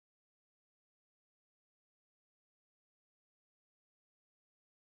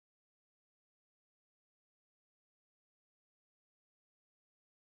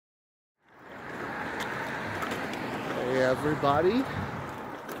everybody.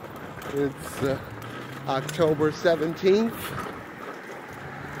 It's October 17th.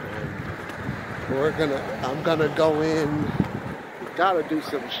 And I'm gonna go in. Gotta do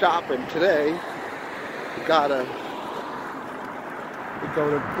some shopping today. We're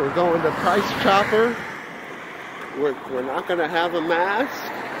going to Price Chopper. We're not gonna have a mask.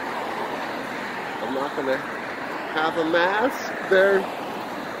 I'm not gonna have a mask.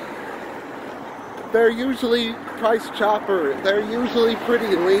 They're usually Price Chopper. They're usually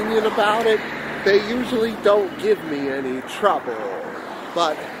pretty lenient about it. They usually don't give me any trouble,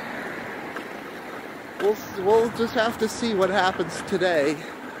 but we'll just have to see what happens today.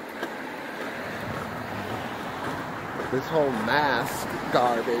 This whole mask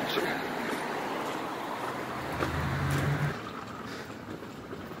garbage.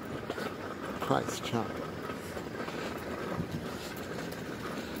 Price Chopper.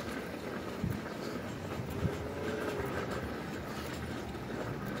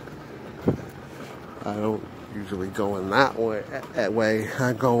 I don't usually go in that way.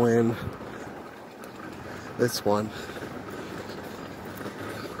 I go in this one.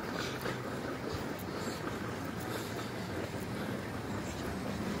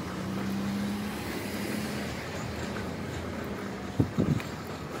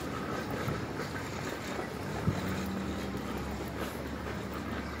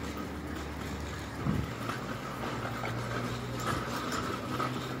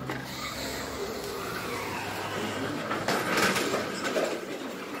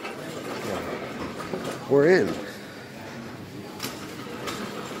 We're in.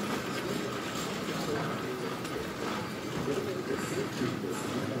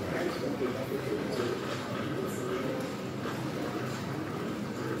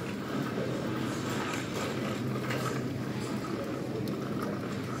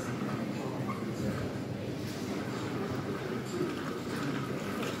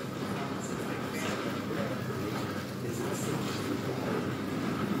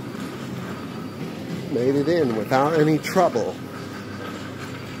 Made it in without any trouble.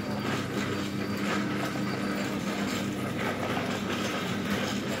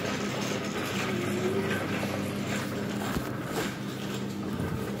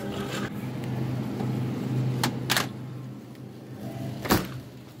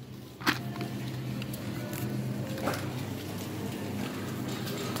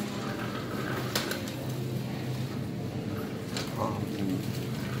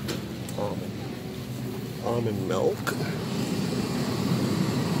 Almond milk,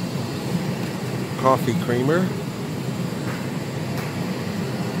 coffee creamer,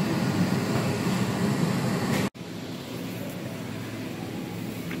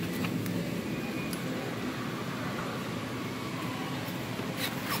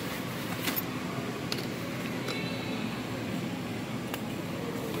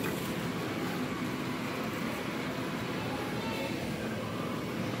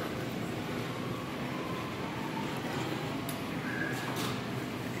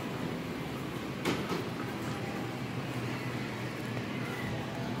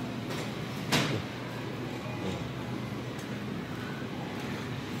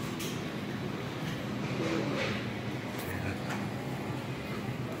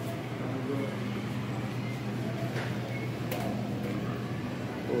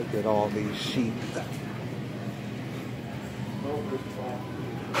 look at all these sheep.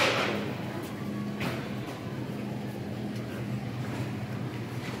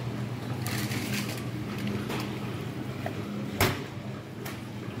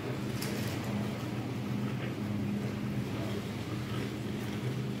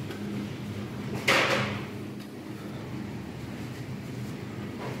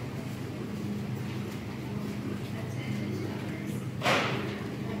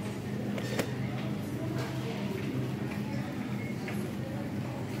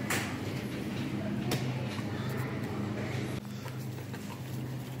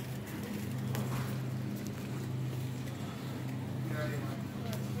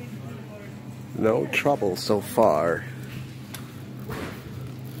 No trouble so far.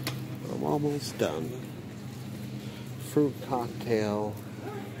 I'm almost done. Fruit cocktail.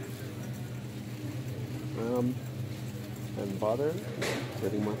 And butter.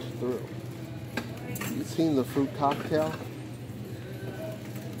 Pretty much through. You seen the fruit cocktail?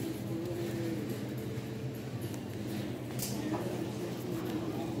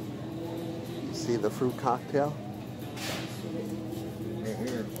 See the fruit cocktail? Right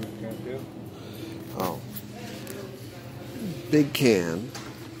here, fruit cocktail. Oh. Big can.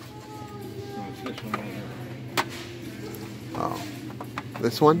 No, it's this one right here. Oh.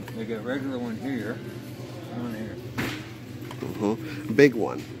 This one? They got a regular one here. One here. Big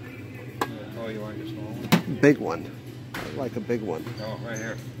one. Oh, you want a small one? Big one. I like a big one. Oh, right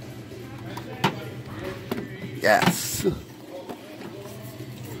here. Yes. I'm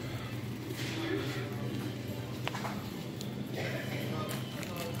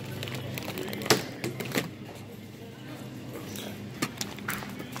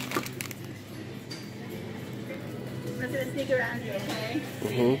gonna sneak around you, okay?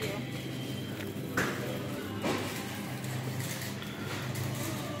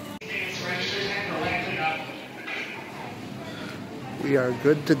 We are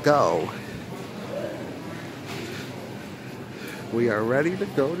good to go. We are ready to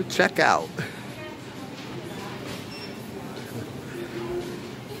go to checkout.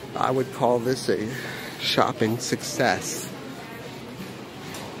 I would call this a shopping success.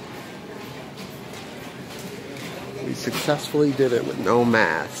 We successfully did it with no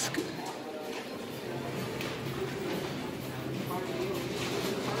mask.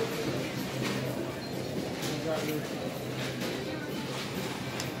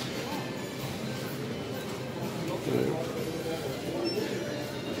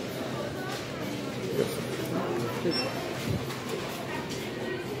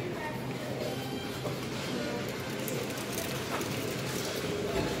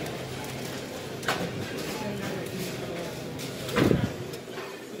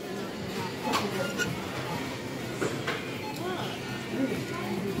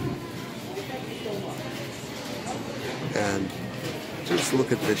 And just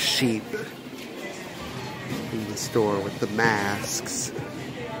look at the sheep in the store with the masks.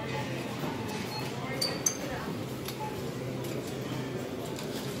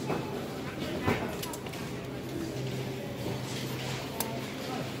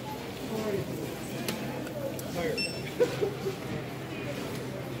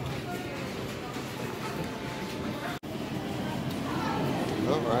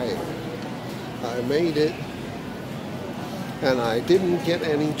 All right, I made it. And I didn't get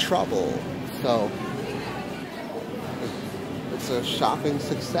any trouble, so it's a shopping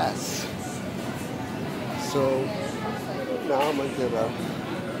success. So now I'm gonna get a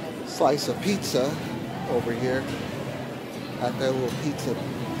slice of pizza over here at that little pizza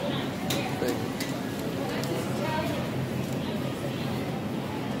thing.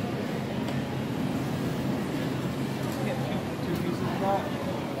 Two pieces of that.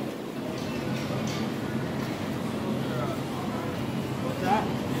 That?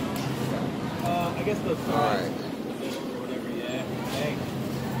 I guess the All right. fish or whatever, yeah. Hey.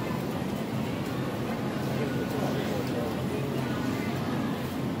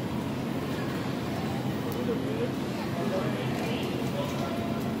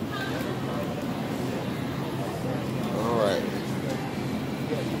 All right.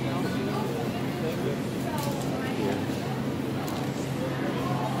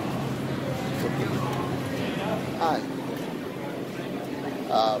 Hi.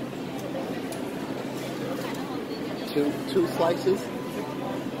 Two slices.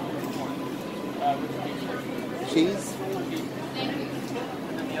 Cheese. And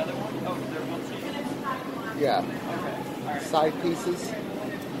then the other one? Oh, they're both cheese? Yeah. Okay. Alright. Side pieces.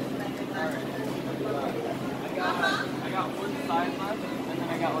 Alright. I got one side left, and then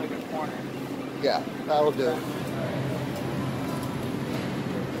I got like a corner. Yeah, that'll do.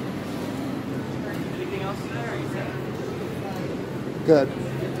 Anything else there, or you said? Good.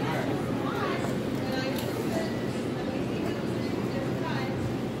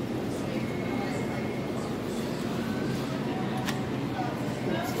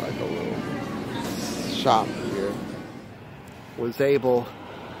 It's like a little shop here. Was able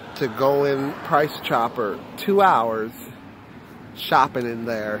to go in Price Chopper 2 hours shopping in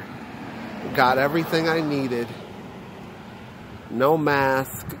there. Got everything I needed. No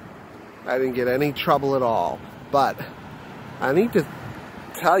mask. I didn't get any trouble at all. But I need to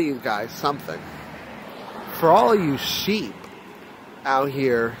tell you guys something. For all of you sheep out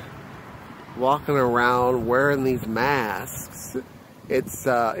here walking around wearing these masks,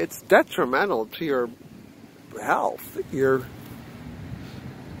 it's detrimental to your health. You're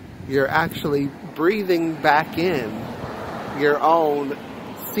actually breathing back in your own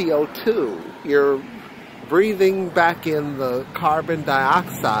CO2. You're breathing back in the carbon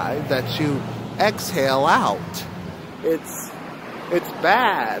dioxide that you exhale out. It's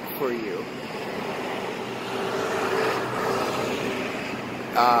bad for you.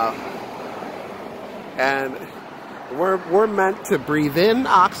 And we're meant to breathe in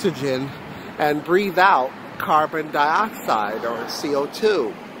oxygen and breathe out carbon dioxide or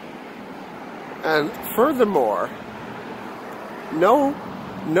CO2. And furthermore, no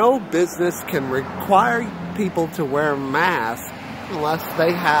business can require people to wear masks unless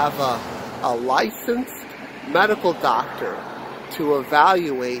they have a licensed medical doctor to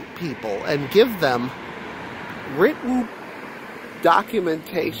evaluate people and give them written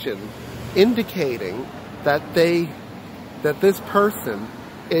documentation indicating that this person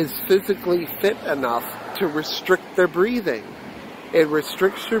is physically fit enough to restrict their breathing. It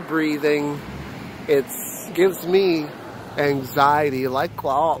restricts your breathing. It gives me anxiety, like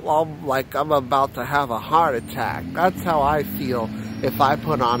I'm about to have a heart attack. That's how I feel if I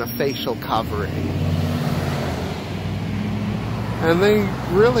put on a facial covering. And they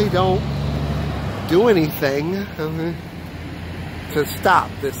really don't do anything to stop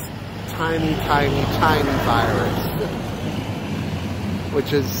this tiny, tiny, tiny virus,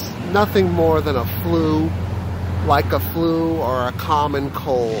 which is nothing more than a flu, like a flu or a common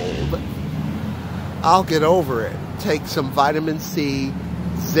cold. I'll get over it. Take some vitamin C,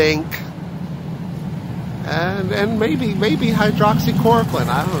 zinc, and maybe hydroxychloroquine.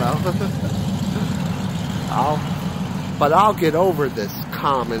 I don't know. But I'll get over this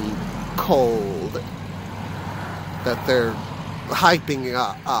common cold that they're hyping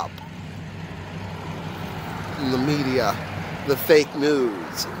up in the media, the fake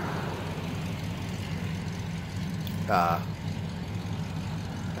news.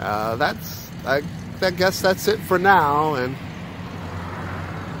 I guess that's it for now, and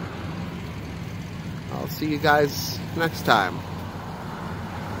I'll see you guys next time.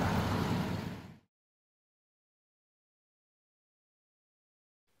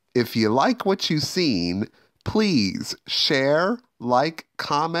 If you like what you've seen, please share, like,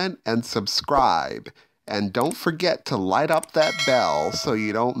 comment, and subscribe. And don't forget to light up that bell so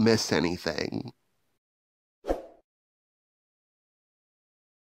you don't miss anything.